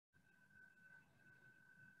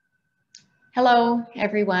Hello,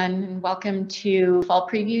 everyone, and welcome to Fall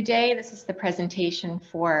Preview Day. This is the presentation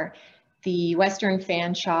for the Western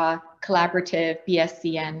Fanshawe Collaborative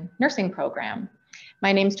BSCN Nursing Program.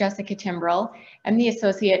 My name is Jessica Timbrell. I'm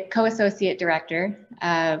the co-associate director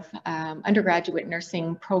of undergraduate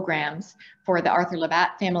nursing programs for the Arthur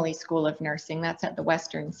Labatt Family School of Nursing. That's at the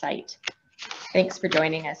Western site. Thanks for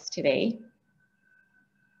joining us today.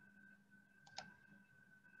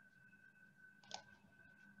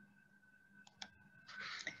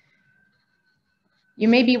 You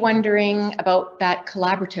may be wondering about that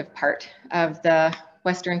collaborative part of the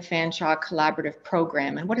Western Fanshawe Collaborative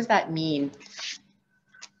Program, and what does that mean?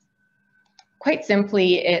 Quite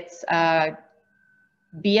simply, it's a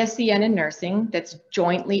BSCN in nursing that's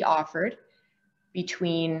jointly offered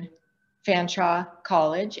between Fanshawe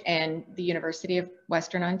College and the University of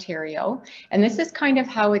Western Ontario, and this is kind of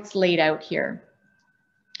how it's laid out here.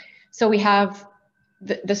 So we have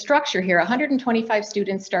the structure here, 125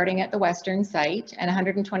 students starting at the Western site and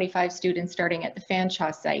 125 students starting at the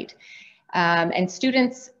Fanshawe site. And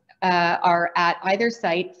students are at either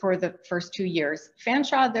site for the first 2 years.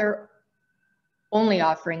 Fanshawe, they're only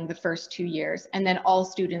offering the first 2 years, and then all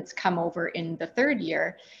students come over in the third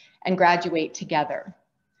year and graduate together.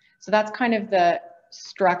 So that's kind of the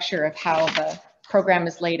structure of how the program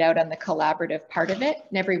is laid out on the collaborative part of it,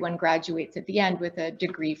 and everyone graduates at the end with a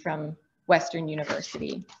degree from Western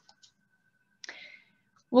University.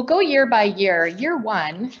 We'll go year by year. Year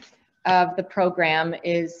one of the program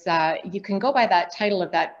is, you can go by that title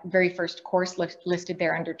of that very first course listed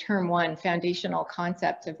there under Term 1, Foundational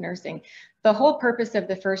Concepts of Nursing. The whole purpose of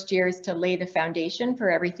the first year is to lay the foundation for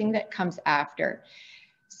everything that comes after.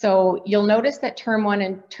 So you'll notice that Term 1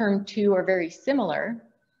 and Term 2 are very similar.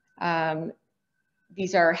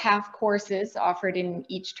 These are half courses offered in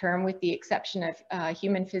each term with the exception of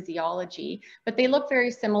human physiology, but they look very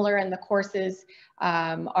similar, and the courses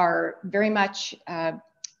are very much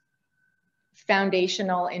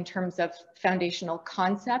foundational in terms of foundational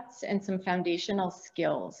concepts and some foundational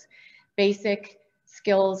skills, basic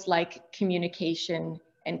skills like communication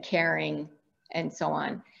and caring and so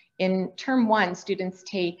on. In Term 1, students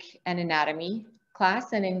take an anatomy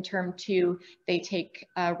class, and in Term 2, they take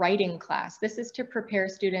a writing class. This is to prepare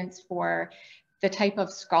students for the type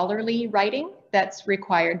of scholarly writing that's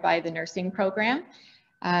required by the nursing program.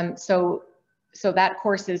 So that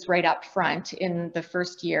course is right up front in the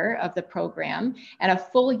first year of the program, and a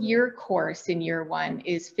full year course in year one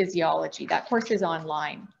is physiology. That course is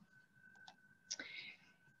online.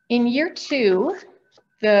 In year two,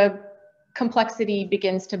 the complexity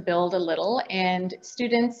begins to build a little, and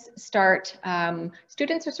students are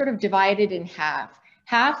sort of divided in half.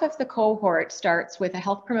 Half of the cohort starts with a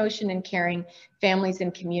health promotion and caring families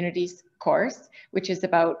and communities course, which is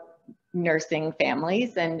about nursing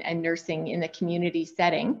families and nursing in the community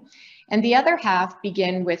setting. And the other half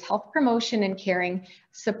begin with health promotion and caring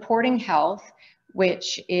supporting health,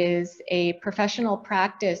 which is a professional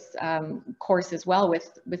practice course as well,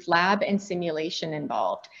 with lab and simulation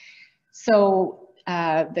involved. So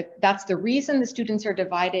that's the reason the students are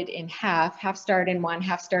divided in half start in one,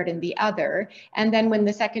 half start in the other. And then when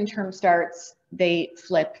the second term starts, they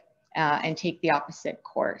flip and take the opposite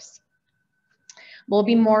course. I'll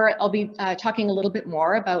be talking a little bit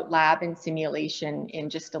more about lab and simulation in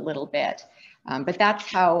just a little bit. But that's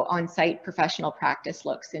how on-site professional practice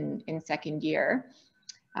looks in second year.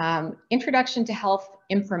 Introduction to Health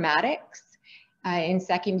Informatics. In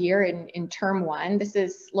second year in Term 1, this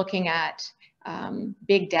is looking at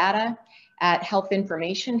big data, at health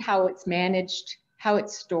information, how it's managed, how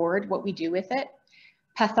it's stored, what we do with it.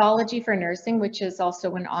 Pathology for Nursing, which is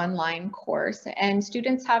also an online course, and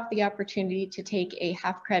students have the opportunity to take a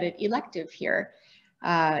half-credit elective here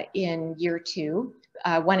in year two,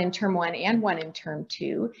 one in Term 1 and one in Term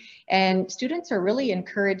 2. And students are really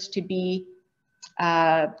encouraged to be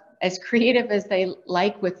as creative as they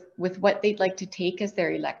like with what they'd like to take as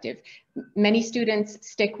their elective. Many students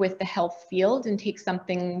stick with the health field and take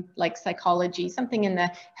something like psychology, something in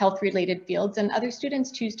the health related fields, and other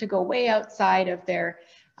students choose to go way outside of their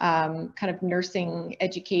kind of nursing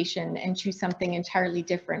education and choose something entirely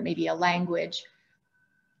different, maybe a language,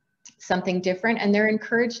 something different, and they're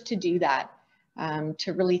encouraged to do that,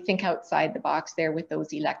 to really think outside the box there with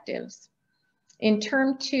those electives. In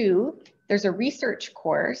Term 2, there's a research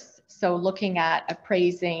course, so looking at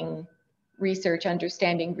appraising research,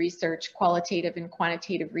 understanding research, qualitative and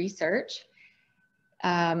quantitative research.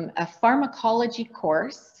 A pharmacology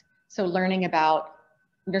course, so learning about,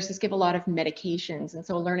 nurses give a lot of medications, and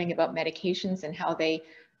so learning about medications and how they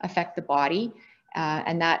affect the body.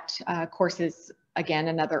 And that course is again,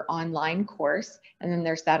 another online course. And then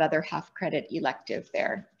there's that other half credit elective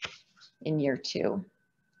there in year 2.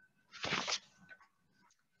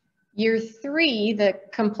 Year 3, the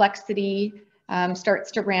complexity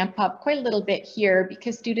starts to ramp up quite a little bit here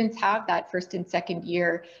because students have that first and second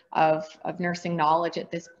year of nursing knowledge at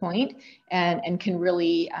this point, and can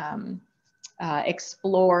really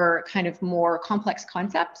explore kind of more complex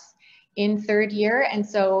concepts in third year. And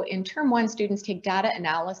so in term 1, students take data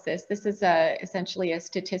analysis. This is essentially a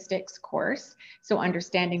statistics course. So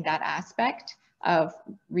understanding that aspect of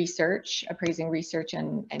research, appraising research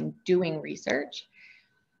and doing research.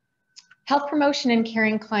 Health promotion and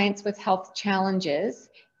caring clients with health challenges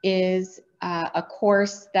is a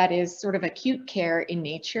course that is sort of acute care in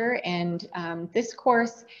nature. And this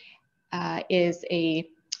course is a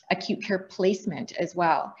acute care placement as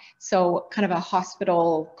well. So kind of a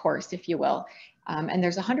hospital course, if you will. And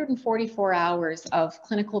there's 144 hours of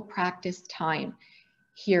clinical practice time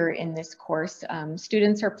here in this course.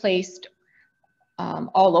 Students are placed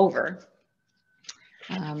all over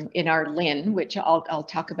in our LIN, which I'll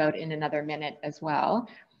talk about in another minute as well.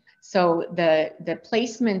 So the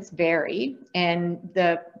placements vary, and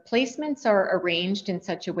the placements are arranged in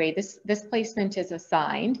such a way, this placement is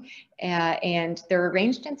assigned, and they're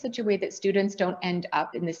arranged in such a way that students don't end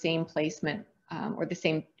up in the same placement or the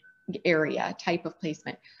same area type of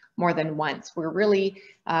placement more than once. We really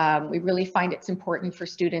find it's important for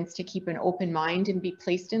students to keep an open mind and be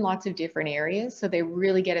placed in lots of different areas, so they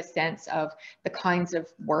really get a sense of the kinds of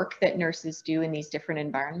work that nurses do in these different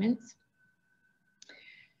environments.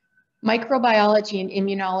 Microbiology and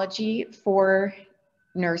immunology for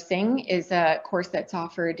nursing is a course that's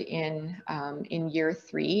offered in year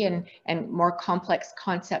 3, and more complex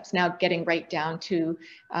concepts, now getting right down to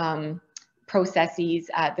processes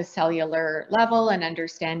at the cellular level and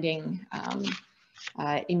understanding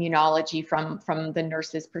immunology from the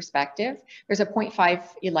nurse's perspective. There's a 0.5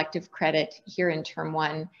 elective credit here in term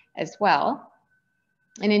 1 as well.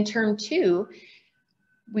 And in term 2,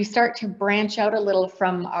 we start to branch out a little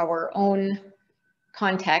from our own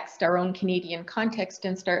context, our own Canadian context,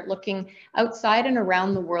 and start looking outside and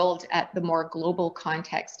around the world at the more global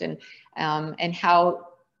context, and how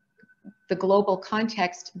the global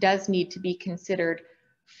context does need to be considered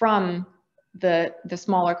from the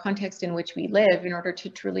smaller context in which we live in order to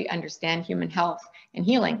truly understand human health and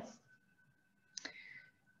healing.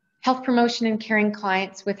 Health promotion and caring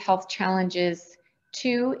clients with health challenges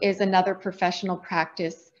 2 is another professional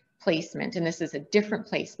practice placement, and this is a different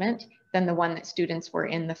placement than the one that students were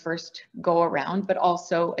in the first go around, but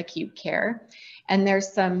also acute care. And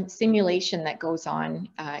there's some simulation that goes on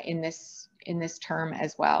in this term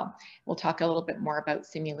as well. We'll talk a little bit more about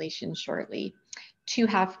simulation shortly. 2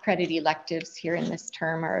 half credit electives here in this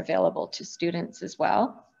term are available to students as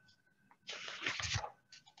well.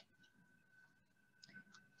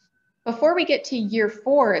 Before we get to year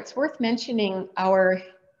 4, it's worth mentioning our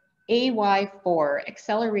AY4,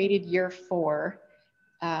 Accelerated Year 4,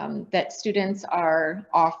 that students are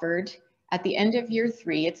offered at the end of year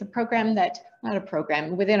 3. It's a program that, not a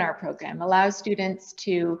program, within our program, allows students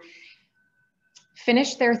to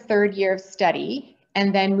finish their 3rd year of study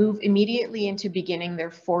and then move immediately into beginning their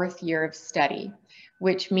 4th year of study,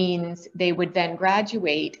 which means they would then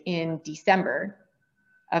graduate in December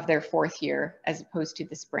of their 4th year, as opposed to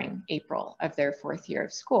the spring, April of their 4th year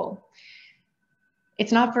of school.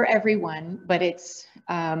 It's not for everyone, but it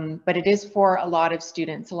is for a lot of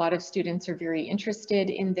students. A lot of students are very interested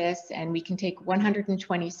in this, and we can take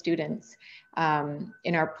 120 students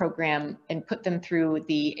in our program and put them through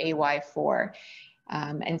the AY4.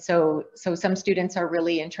 And so some students are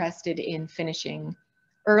really interested in finishing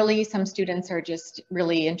early. Some students are just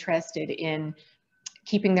really interested in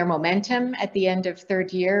keeping their momentum at the end of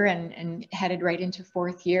 3rd year and headed right into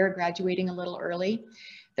 4th year, graduating a little early.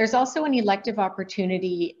 There's also an elective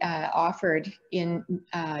opportunity offered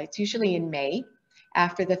it's usually in May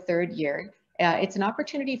after the 3rd year. It's an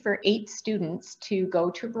opportunity for 8 students to go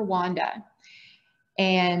to Rwanda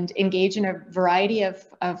and engage in a variety of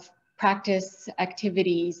practice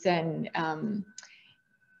activities and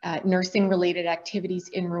nursing related activities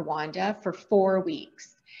in Rwanda for 4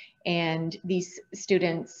 weeks. And these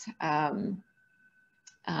students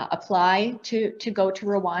apply to go to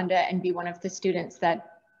Rwanda and be one of the students that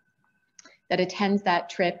attends that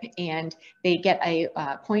trip, and they get a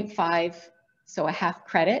 0.5, so a half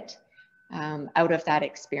credit out of that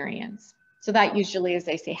experience. So that usually, as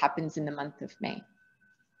I say, happens in the month of May.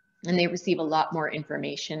 And they receive a lot more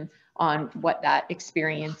information on what that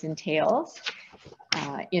experience entails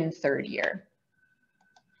in 3rd year.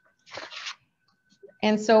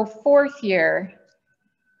 And so 4th year,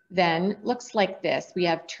 then looks like this. We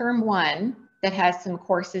have term 1 that has some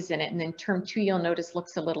courses in it, and then term 2, you'll notice,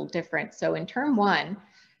 looks a little different. So in term 1,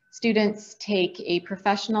 students take a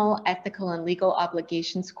professional, ethical, and legal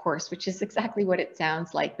obligations course, which is exactly what it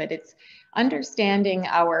sounds like, but it's understanding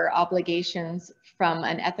our obligations from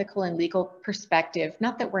an ethical and legal perspective.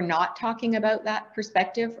 Not that we're not talking about that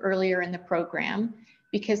perspective earlier in the program,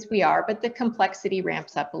 because we are, but the complexity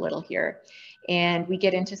ramps up a little here. And we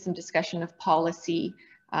get into some discussion of policy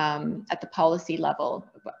at the policy level,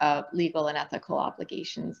 legal and ethical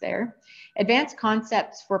obligations there. Advanced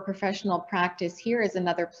concepts for professional practice here is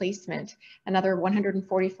another placement, another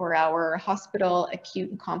 144-hour hospital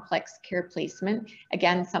acute and complex care placement.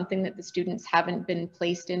 Again, something that the students haven't been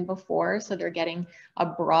placed in before, so they're getting a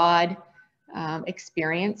broad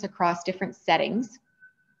experience across different settings.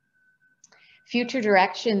 Future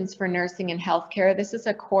directions for nursing and healthcare. This is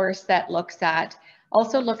a course that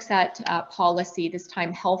also looks at policy, this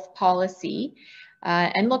time health policy,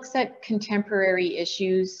 and looks at contemporary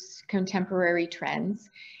issues, contemporary trends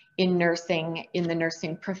in nursing, in the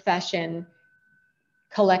nursing profession.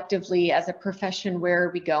 Collectively, as a profession, where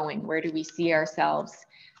are we going? Where do we see ourselves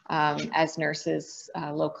as nurses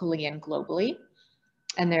locally and globally?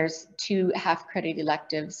 And there's 2 half-credit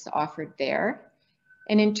electives offered there.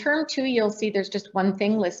 And in term 2, you'll see there's just one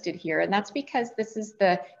thing listed here, and that's because this is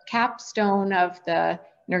the capstone of the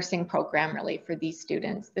nursing program really for these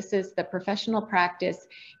students. This is the professional practice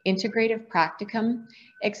integrative practicum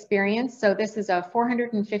experience. So this is a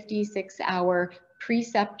 456-hour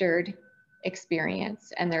preceptored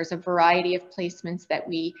experience, and there's a variety of placements that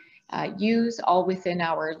we use all within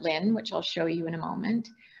our LIN, which I'll show you in a moment.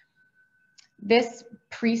 This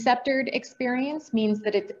preceptored experience means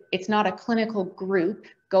that it's not a clinical group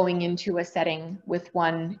going into a setting with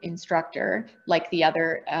one instructor like the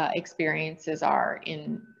other experiences are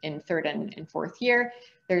in 3rd and 4th year.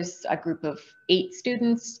 There's a group of 8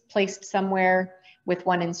 students placed somewhere with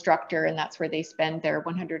one instructor, and that's where they spend their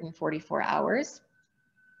 144 hours.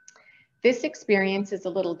 This experience is a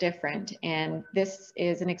little different, and this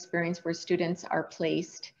is an experience where students are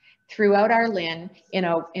placed throughout our LIN in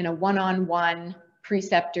a one-on-one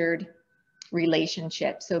preceptored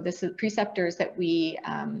relationship. So this is preceptors that we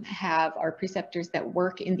have are preceptors that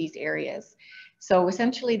work in these areas. So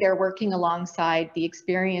essentially they're working alongside the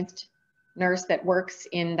experienced nurse that works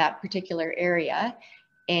in that particular area,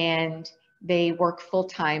 and they work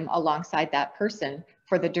full-time alongside that person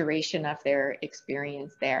for the duration of their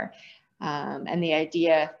experience there. And the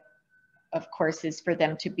idea, of course, is for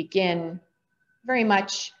them to begin very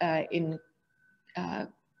much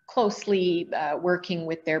closely working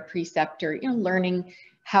with their preceptor, learning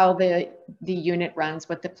how the unit runs,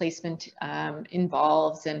 what the placement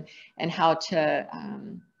involves, and how to,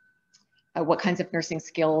 what kinds of nursing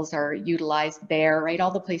skills are utilized there, right? All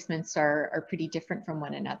the placements are pretty different from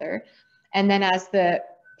one another. And then as the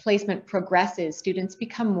placement progresses, students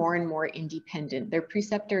become more and more independent. Their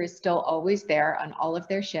preceptor is still always there on all of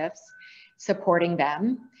their shifts, supporting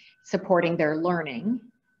them, supporting their learning.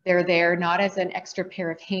 They're there not as an extra pair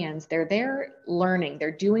of hands, they're there learning,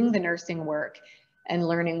 they're doing the nursing work and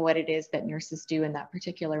learning what it is that nurses do in that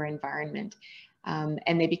particular environment. And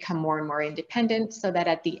they become more and more independent so that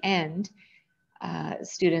at the end,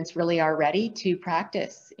 students really are ready to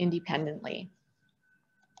practice independently.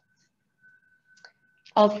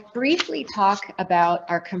 I'll briefly talk about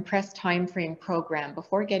our compressed timeframe program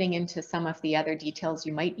before getting into some of the other details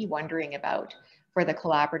you might be wondering about for the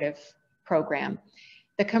collaborative program.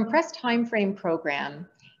 The compressed timeframe program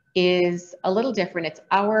is a little different. It's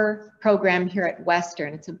our program here at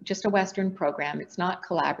Western. It's just a Western program. It's not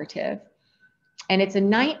collaborative. And it's a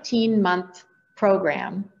 19-month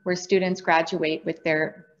program where students graduate with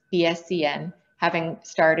their BSCN, having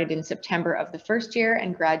started in September of the 1st year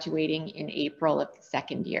and graduating in April of the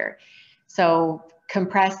 2nd year. So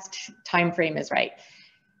compressed timeframe is right.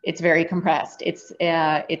 It's very compressed.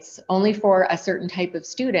 It's only for a certain type of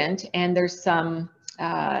student, and there's some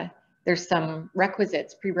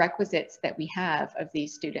prerequisites that we have of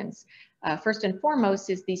these students. First and foremost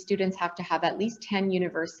is these students have to have at least 10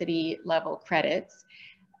 university level credits.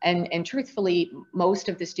 And truthfully, most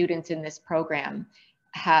of the students in this program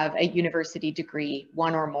have a university degree,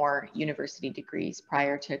 1 or more university degrees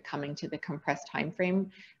prior to coming to the compressed timeframe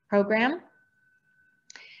program.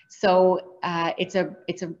 So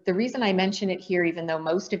the reason I mention it here, even though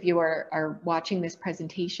most of you are watching this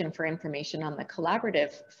presentation for information on the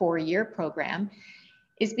collaborative 4-year program,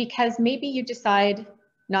 is because maybe you decide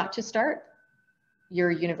not to start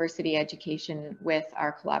your university education with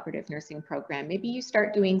our collaborative nursing program. Maybe you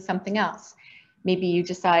start doing something else. Maybe you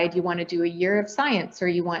decide you want to do a year of science, or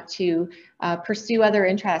you want to pursue other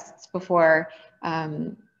interests before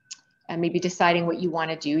maybe deciding what you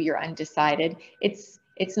want to do. You're undecided.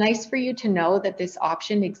 It's nice for you to know that this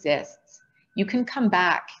option exists. You can come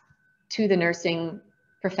back to the nursing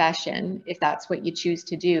profession, if that's what you choose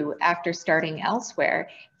to do, after starting elsewhere,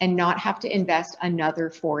 and not have to invest another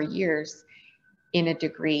 4 years in a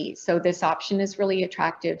degree. So this option is really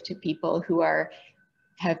attractive to people who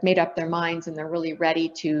have made up their minds and they're really ready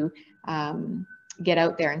to get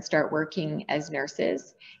out there and start working as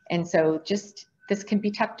nurses. And so just this can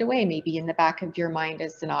be tucked away maybe in the back of your mind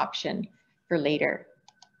as an option for later.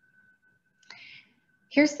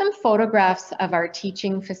 Here's some photographs of our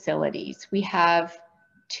teaching facilities. We have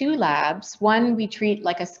 2 labs. One we treat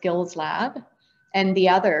like a skills lab, and the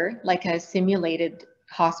other like a simulated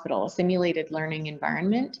hospital, simulated learning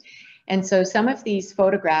environment. And so some of these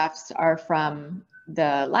photographs are from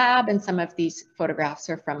the lab, and some of these photographs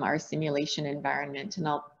are from our simulation environment. And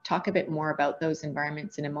I'll talk a bit more about those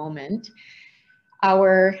environments in a moment.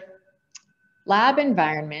 Our lab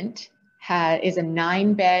environment is a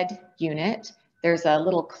 9-bed unit. There's a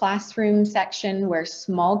little classroom section where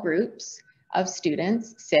small groups of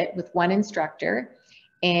students sit with one instructor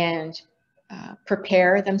and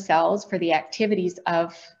prepare themselves for the activities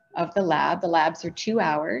of the lab. The labs are 2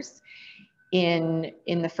 hours. In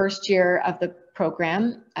the first year of the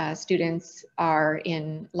program, students are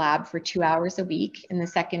in lab for 2 hours a week. In the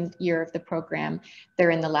second year of the program, they're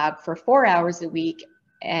in the lab for 4 hours a week,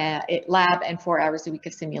 lab and 4 hours a week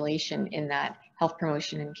of simulation in that health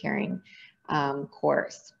promotion and caring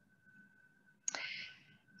course.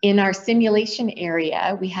 In our simulation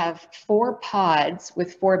area, we have 4 pods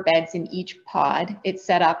with 4 beds in each pod. It's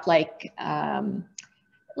set up like a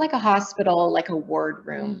hospital, like a ward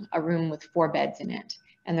room, a room with 4 beds in it.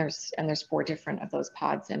 And there's 4 different of those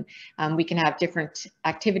pods, and we can have different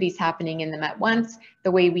activities happening in them at once.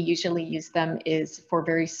 The way we usually use them is for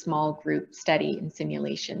very small group study and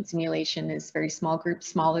simulation. Simulation is very small groups,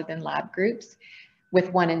 smaller than lab groups,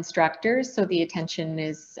 with 1 instructor, so the attention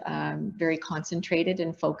is very concentrated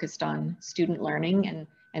and focused on student learning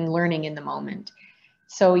and learning in the moment.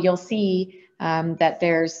 So you'll see that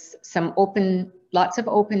there's lots of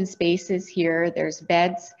open spaces here. There's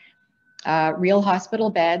beds, real hospital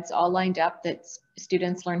beds all lined up that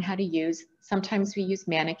students learn how to use. Sometimes we use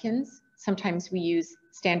mannequins, sometimes we use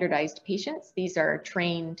standardized patients. These are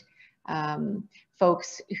trained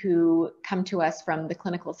folks who come to us from the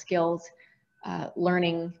clinical skills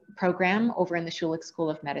learning program over in the Schulich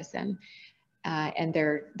School of Medicine. And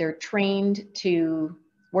they're trained to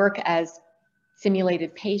work as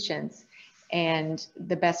simulated patients. And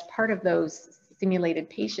the best part of those simulated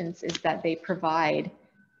patients is that they provide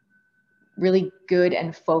really good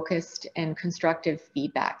and focused and constructive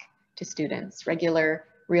feedback to students. Regular,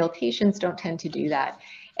 real patients don't tend to do that.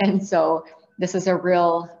 And so this is a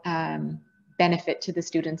real benefit to the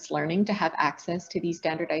students' learning to have access to these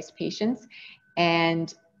standardized patients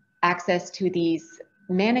and access to these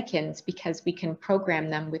mannequins, because we can program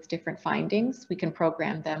them with different findings. We can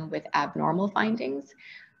program them with abnormal findings,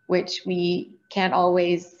 which we can't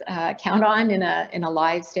always count on in a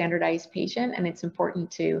live standardized patient. And it's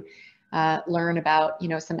important to learn about,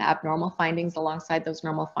 some abnormal findings alongside those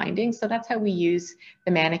normal findings. So that's how we use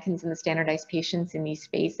the mannequins and the standardized patients in these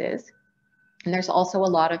spaces. And there's also a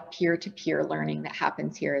lot of peer-to-peer learning that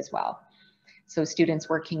happens here as well. So students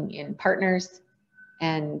working in partners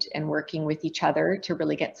and working with each other to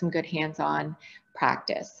really get some good hands-on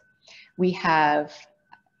practice.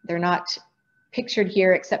 They're not pictured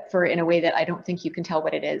here except for in a way that I don't think you can tell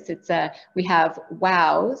what it is. We have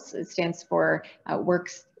WOWs, it stands for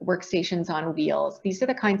workstations on wheels. These are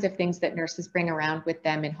the kinds of things that nurses bring around with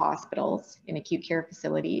them in hospitals, in acute care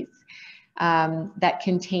facilities, that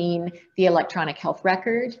contain the electronic health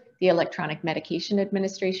record, the electronic medication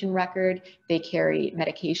administration record. They carry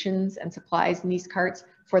medications and supplies in these carts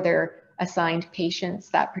for their assigned patients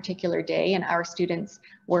that particular day, and our students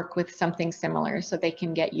work with something similar so they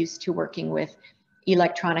can get used to working with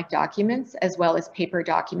electronic documents as well as paper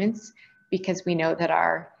documents, because we know that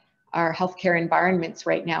our healthcare environments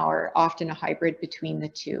right now are often a hybrid between the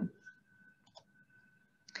two.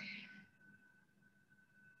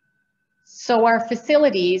 So our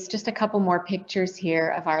facilities, just a couple more pictures here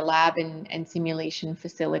of our lab and simulation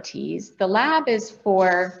facilities. The lab is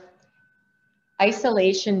for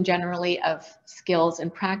isolation generally of skills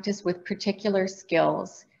and practice with particular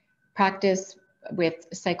skills, practice with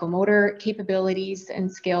psychomotor capabilities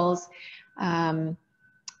and skills,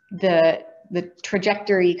 the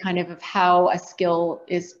trajectory kind of how a skill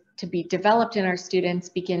is to be developed in our students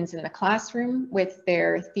begins in the classroom with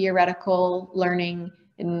their theoretical learning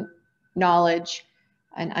and knowledge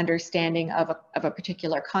and understanding of a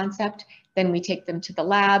particular concept. Then we take them to the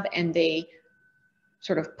lab and they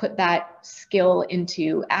sort of put that skill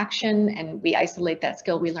into action, and we isolate that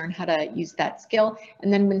skill, we learn how to use that skill.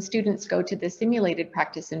 And then when students go to the simulated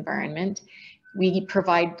practice environment, we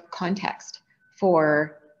provide context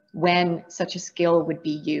for when such a skill would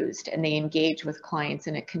be used, and they engage with clients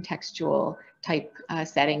in a contextual type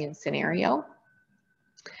setting and scenario.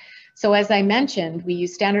 So as I mentioned, we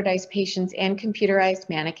use standardized patients and computerized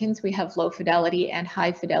mannequins. We have low fidelity and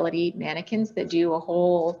high fidelity mannequins that do a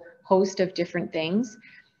whole host of different things.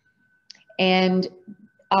 And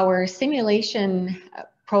our simulation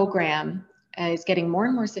program is getting more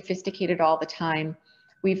and more sophisticated all the time.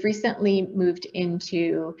 We've recently moved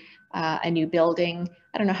into a new building.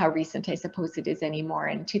 I don't know how recent, I suppose it is anymore.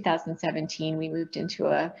 In 2017, we moved into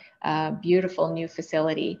a beautiful new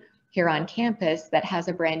facility here on campus that has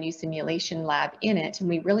a brand new simulation lab in it. And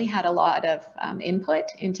we really had a lot of input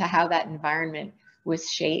into how that environment was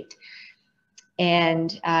shaped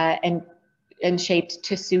and shaped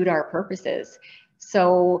to suit our purposes.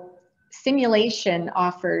 So simulation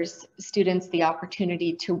offers students the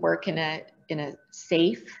opportunity to work in a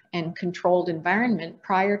safe and controlled environment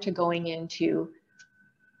prior to going into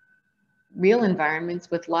real environments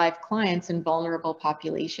with live clients and vulnerable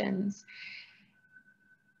populations.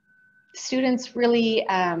 Students really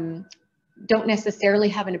don't necessarily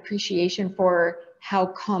have an appreciation for how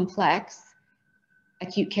complex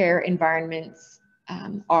acute care environments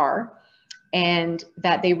are, and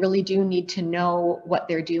that they really do need to know what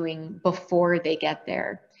they're doing before they get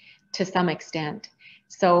there to some extent.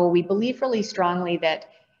 So we believe really strongly that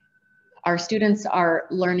our students are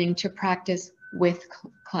learning to practice with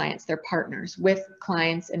clients, their partners, with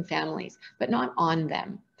clients and families, but not on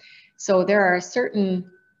them. So there are a certain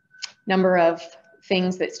number of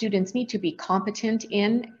things that students need to be competent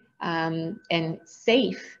in and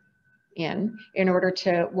safe in order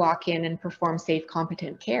to walk in and perform safe,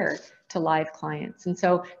 competent care to live clients. And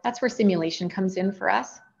so that's where simulation comes in for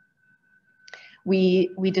us. We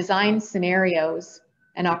design scenarios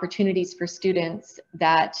and opportunities for students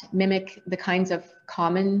that mimic the kinds of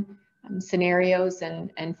common scenarios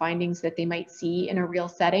and findings that they might see in a real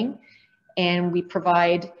setting. And we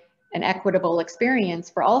provide an equitable experience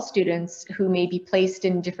for all students who may be placed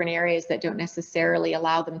in different areas that don't necessarily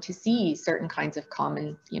allow them to see certain kinds of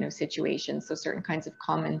common, situations. So certain kinds of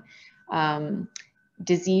common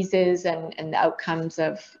diseases and the outcomes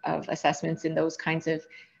of assessments in those kinds of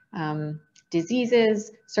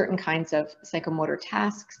diseases, certain kinds of psychomotor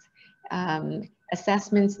tasks,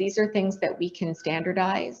 assessments. These are things that we can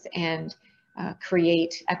standardize and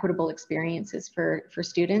create equitable experiences for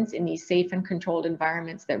students in these safe and controlled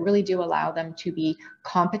environments that really do allow them to be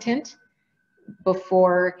competent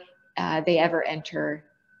before they ever enter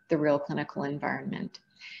the real clinical environment.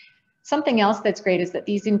 Something else that's great is that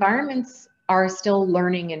these environments are still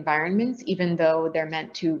learning environments, even though they're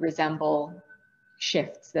meant to resemble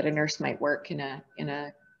shifts that a nurse might work in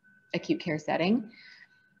a acute care setting.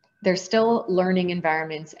 They're still learning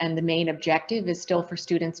environments, and the main objective is still for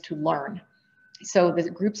students to learn. So the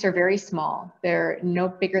groups are very small. They're no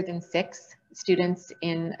bigger than 6 students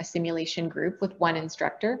in a simulation group with 1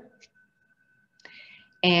 instructor.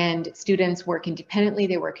 And students work independently.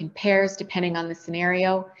 They work in pairs, depending on the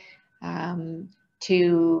scenario,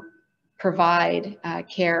 to provide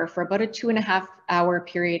care for about a 2.5-hour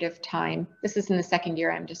period of time. This is in the second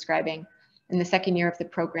year I'm describing, in the second year of the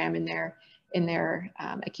program in their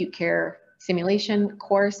acute care simulation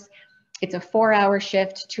course. It's a 4-hour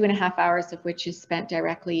shift, 2.5 hours of which is spent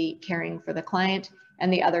directly caring for the client,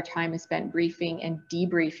 and the other time is spent briefing and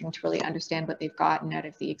debriefing to really understand what they've gotten out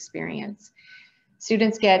of the experience.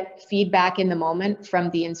 Students get feedback in the moment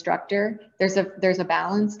from the instructor. There's a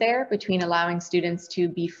balance there between allowing students to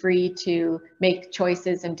be free to make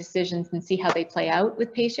choices and decisions and see how they play out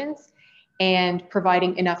with patients, and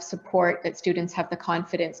providing enough support that students have the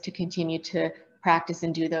confidence to continue to practice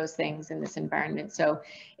and do those things in this environment. So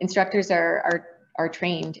instructors are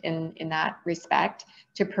trained in that respect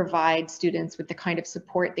to provide students with the kind of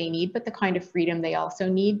support they need, but the kind of freedom they also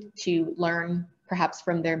need to learn perhaps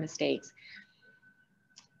from their mistakes.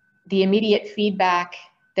 The immediate feedback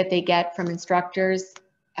that they get from instructors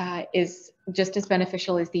is just as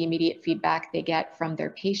beneficial as the immediate feedback they get from their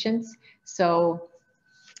patients. So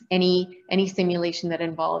any simulation that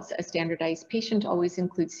involves a standardized patient always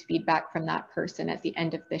includes feedback from that person at the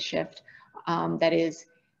end of the shift that is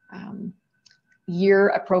year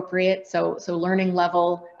appropriate, so learning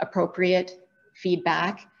level appropriate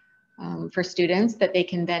feedback for students that they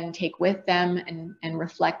can then take with them and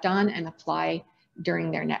reflect on and apply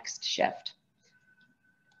during their next shift.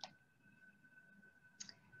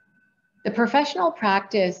 The professional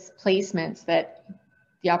practice placements that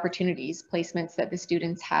placements that the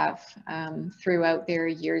students have throughout their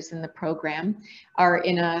years in the program are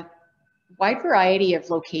in a wide variety of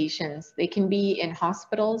locations. They can be in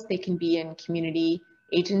hospitals, they can be in community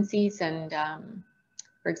agencies and,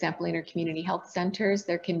 for example, inter-community health centers.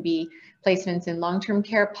 There can be placements in long-term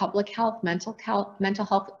care, public health, mental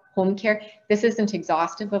health, home care. This isn't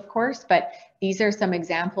exhaustive, of course, but these are some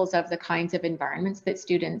examples of the kinds of environments that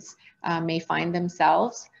students may find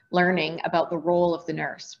themselves learning about the role of the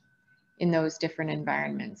nurse in those different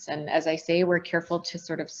environments. And as I say, we're careful to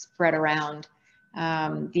sort of spread around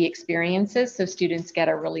the experiences so students get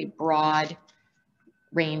a really broad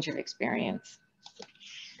range of experience.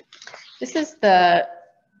 This is the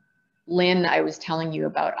LIN I was telling you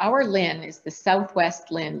about. Our LIN is the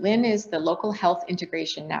Southwest LIN. LIN is the Local Health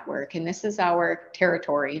Integration Network, and this is our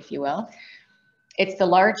territory, if you will. It's the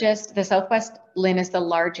largest, the Southwest LIN is the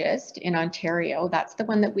largest in Ontario. That's the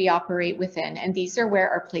one that we operate within, and these are where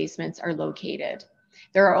our placements are located.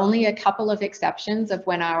 There are only a couple of exceptions of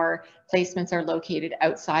when our placements are located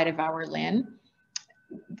outside of our LIN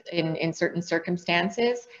in certain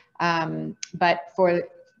circumstances, but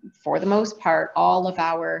for the most part, all of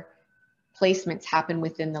our placements happen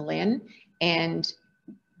within the LIN, and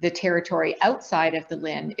the territory outside of the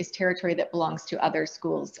LIN is territory that belongs to other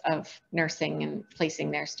schools of nursing and placing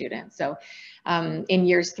their students. So in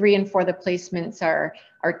years 3 and 4, the placements are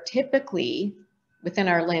typically within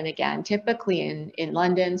our LIN again, typically in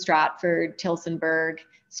London, Stratford, Tillsonburg,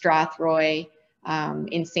 Strathroy,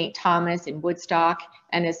 in St. Thomas, in Woodstock,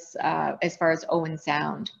 and as far as Owen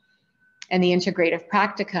Sound. And the integrative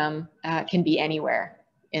practicum can be anywhere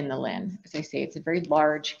in the LIN. As I say, it's a very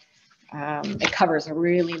large, it covers a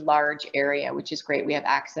really large area, which is great. We have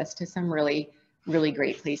access to some really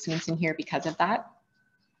great placements in here because of that.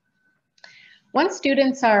 Once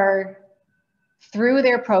students are through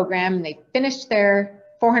their program and they finished their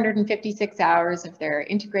 456 hours of their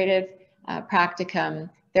integrated practicum,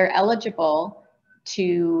 they're eligible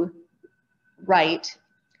to write,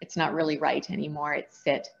 it's not really write anymore, it's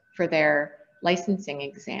sit for their licensing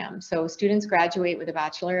exam. So students graduate with a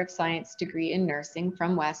Bachelor of Science degree in nursing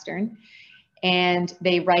from Western, and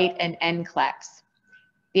they write an NCLEX.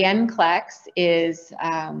 The NCLEX is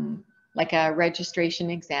like a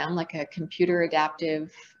registration exam, like a computer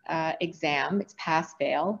adaptive exam. It's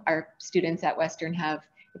pass-fail. Our students at Western have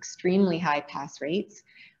extremely high pass rates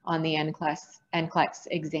on the NCLEX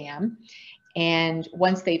exam. And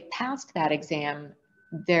once they've passed that exam,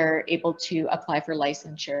 they're able to apply for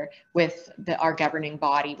licensure with our governing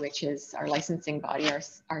body, which is our licensing body,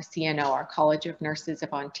 our CNO, our College of Nurses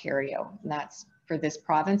of Ontario. And that's for this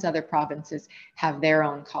province. Other provinces have their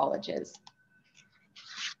own colleges.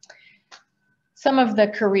 Some of the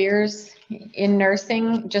careers in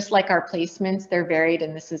nursing, just like our placements, they're varied,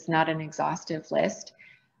 and this is not an exhaustive list,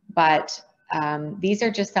 but these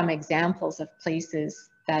are just some examples of places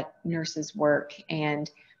that nurses work.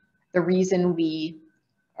 And the reason we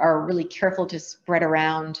are really careful to spread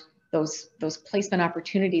around those placement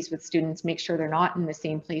opportunities with students, make sure they're not in the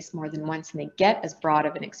same place more than once and they get as broad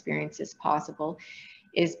of an experience as possible,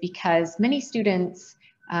 is because many students,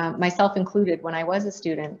 myself included when I was a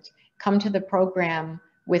student, come to the program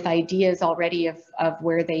with ideas already of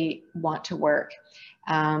where they want to work,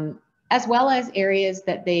 as well as areas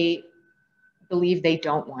that they believe they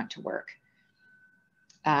don't want to work.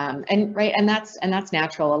 And that's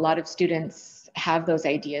natural. A lot of students have those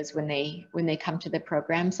ideas when they come to the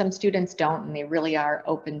program. Some students don't, and they really are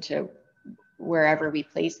open to wherever we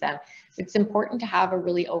place them. It's important to have a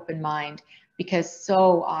really open mind, because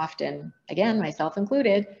so often, again, myself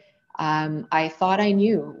included, I thought I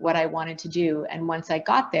knew what I wanted to do. And once I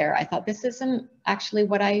got there, I thought, this isn't actually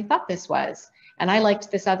what I thought this was. And I liked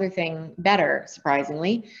this other thing better,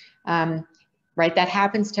 surprisingly. Right, that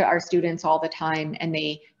happens to our students all the time, and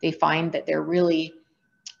they find that they're really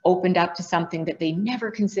opened up to something that they never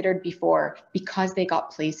considered before because they got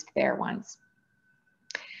placed there once.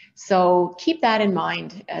 So keep that in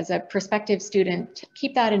mind as a prospective student.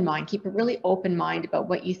 Keep that in mind. Keep a really open mind about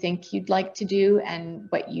what you think you'd like to do and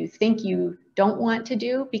what you think you don't want to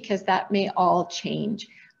do, because that may all change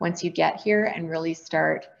once you get here and really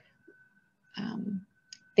start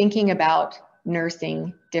thinking about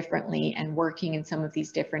nursing differently and working in some of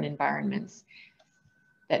these different environments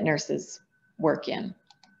that nurses work in.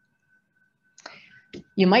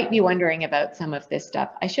 You might be wondering about some of this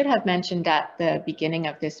stuff. I should have mentioned at the beginning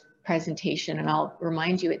of this presentation, and I'll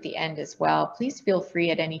remind you at the end as well, please feel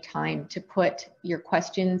free at any time to put your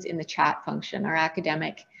questions in the chat function. Our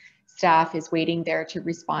academic staff is waiting there to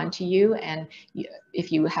respond to you, and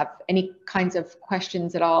if you have any kinds of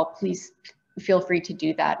questions at all, please feel free to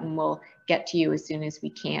do that and we'll get to you as soon as we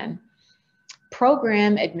can.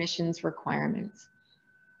 Program admissions requirements.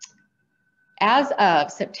 As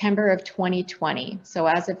of September of 2020, so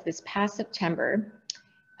as of this past September,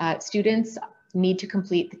 students need to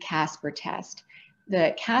complete the CASPER test.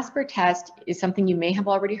 The CASPER test is something you may have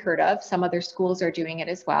already heard of. Some other schools are doing it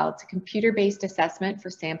as well. It's a computer-based assessment for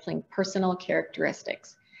sampling personal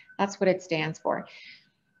characteristics. That's what it stands for.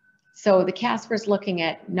 So the CASPER is looking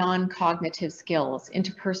at non-cognitive skills,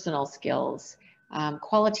 interpersonal skills,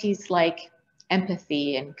 qualities like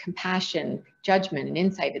empathy and compassion, judgment and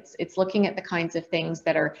insight. It's looking at the kinds of things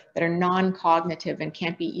that are non-cognitive and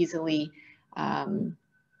can't be easily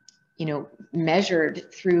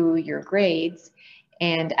measured through your grades.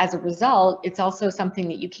 And as a result, it's also something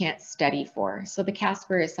that you can't study for. So the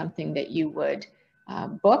CASPER is something that you would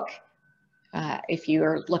book. If you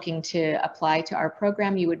are looking to apply to our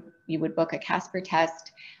program, you would book a CASPER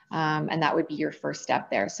test, and that would be your first step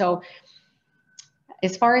there. So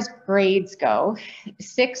as far as grades go,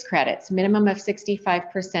 6 credits, minimum of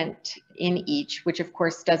 65% in each, which of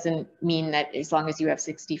course doesn't mean that as long as you have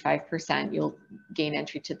 65%, you'll gain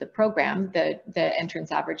entry to the program. The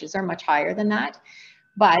entrance averages are much higher than that.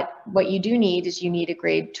 But what you do need is you need a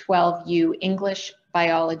grade 12U English,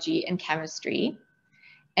 biology, and chemistry,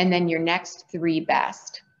 and then your next 3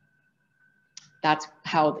 best. That's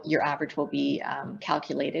how your average will be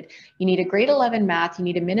calculated. You need a grade 11 math. You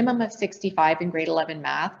need a minimum of 65 in grade 11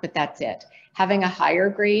 math, but that's it. Having a higher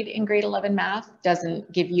grade in grade 11 math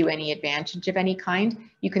doesn't give you any advantage of any kind.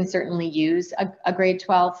 You can certainly use a grade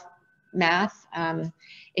 12 math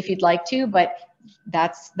if you'd like to, but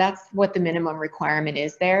that's what the minimum requirement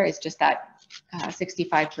is there, is just that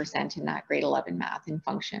 65% in that grade 11 math and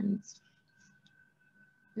functions.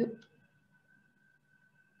 Oop.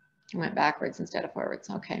 I went backwards instead of forwards.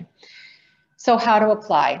 Okay. So how to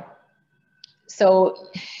apply. So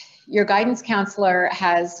your guidance counselor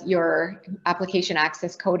has your application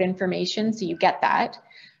access code information. So you get that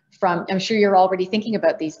from, I'm sure you're already thinking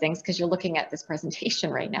about these things because you're looking at this presentation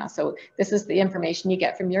right now. So this is the information you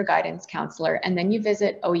get from your guidance counselor, and then you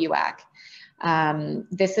visit OUAC.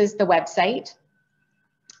 This is the website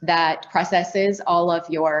that processes all of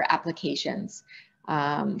your applications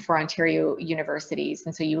for Ontario universities.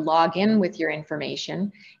 And so you log in with your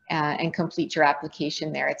information and complete your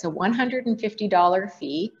application there. It's a $150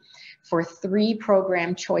 fee for 3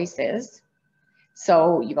 program choices.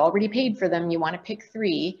 So you've already paid for them, you want to pick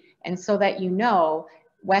 3. And so that you know,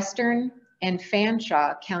 Western and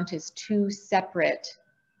Fanshawe count as 2 separate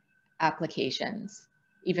applications.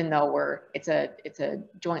 Even though it's a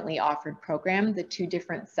jointly offered program, the 2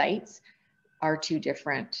 different sites are 2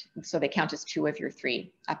 different, so they count as 2 of your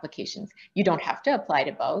 3 applications. You don't have to apply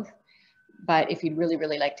to both, but if you'd really,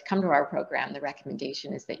 really like to come to our program, the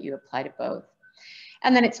recommendation is that you apply to both.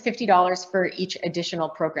 And then it's $50 for each additional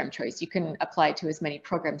program choice. You can apply to as many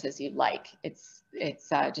programs as you'd like. It's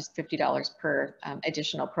just $50 per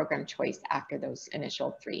additional program choice after those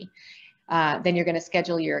initial 3. Then you're going to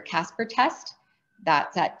schedule your CASPER test.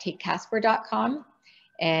 That's at takecasper.com.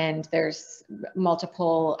 And there's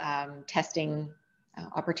multiple testing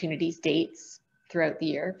opportunities, dates throughout the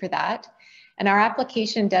year for that. And our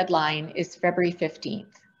application deadline is February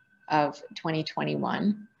 15th of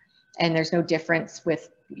 2021. And there's no difference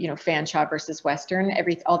with, Fanshawe versus Western.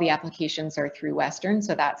 All the applications are through Western.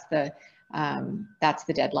 So that's the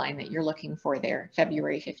deadline that you're looking for there,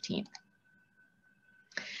 February 15th.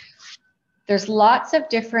 There's lots of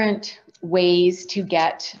different ways to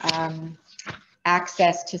get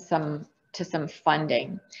access to some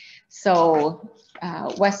funding. So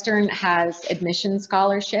Western has admission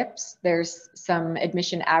scholarships. There's some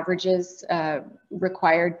admission averages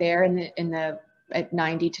required there at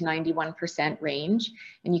 90 to 91% range,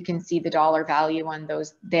 and you can see the dollar value on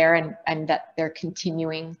those there, and that they're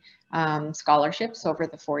continuing scholarships over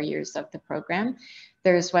the 4 years of the program.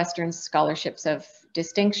 There's Western scholarships of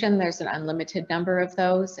distinction. There's an unlimited number of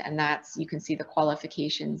those, and you can see the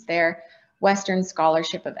qualifications there. Western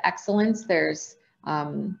Scholarship of Excellence, there's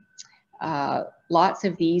lots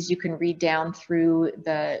of these. You can read down through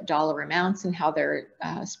the dollar amounts and how they're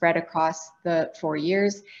spread across the 4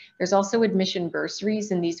 years. There's also admission bursaries,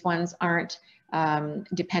 and these ones aren't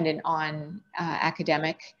dependent on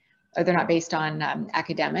academic, or they're not based on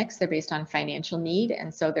academics, they're based on financial need.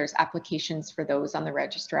 And so there's applications for those on the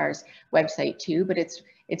registrar's website too, but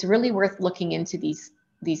it's really worth looking into these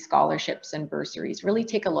these scholarships and bursaries. Really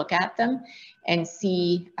take a look at them and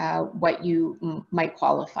see what you might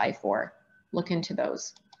qualify for. Look into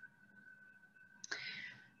those.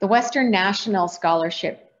 The Western National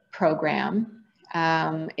Scholarship Program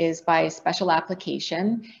is by special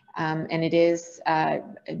application, and it is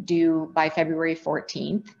due by February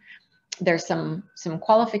 14th. There's some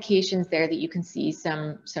qualifications there that you can see,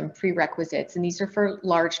 some prerequisites, and these are for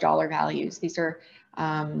large dollar values. These are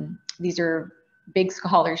big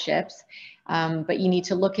scholarships, but you need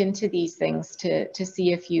to look into these things to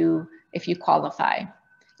see if you qualify.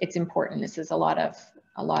 It's important. This is a lot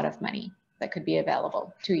of money that could be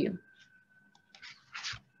available to you.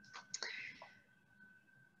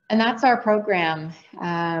 And that's our program.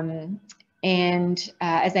 As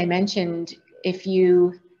I mentioned, if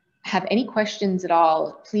you have any questions at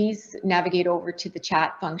all, please navigate over to the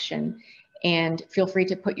chat function and feel free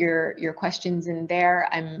to put your questions in there.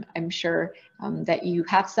 I'm sure that you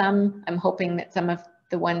have some. I'm hoping that some of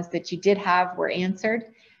the ones that you did have were answered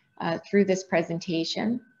through this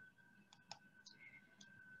presentation.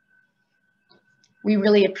 We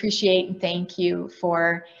really appreciate and thank you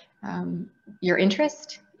for your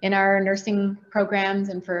interest in our nursing programs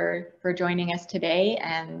and for joining us today.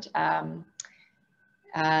 And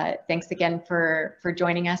thanks again for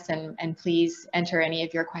joining us, and please enter any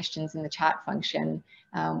of your questions in the chat function.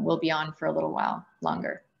 We'll be on for a little while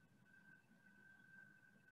longer.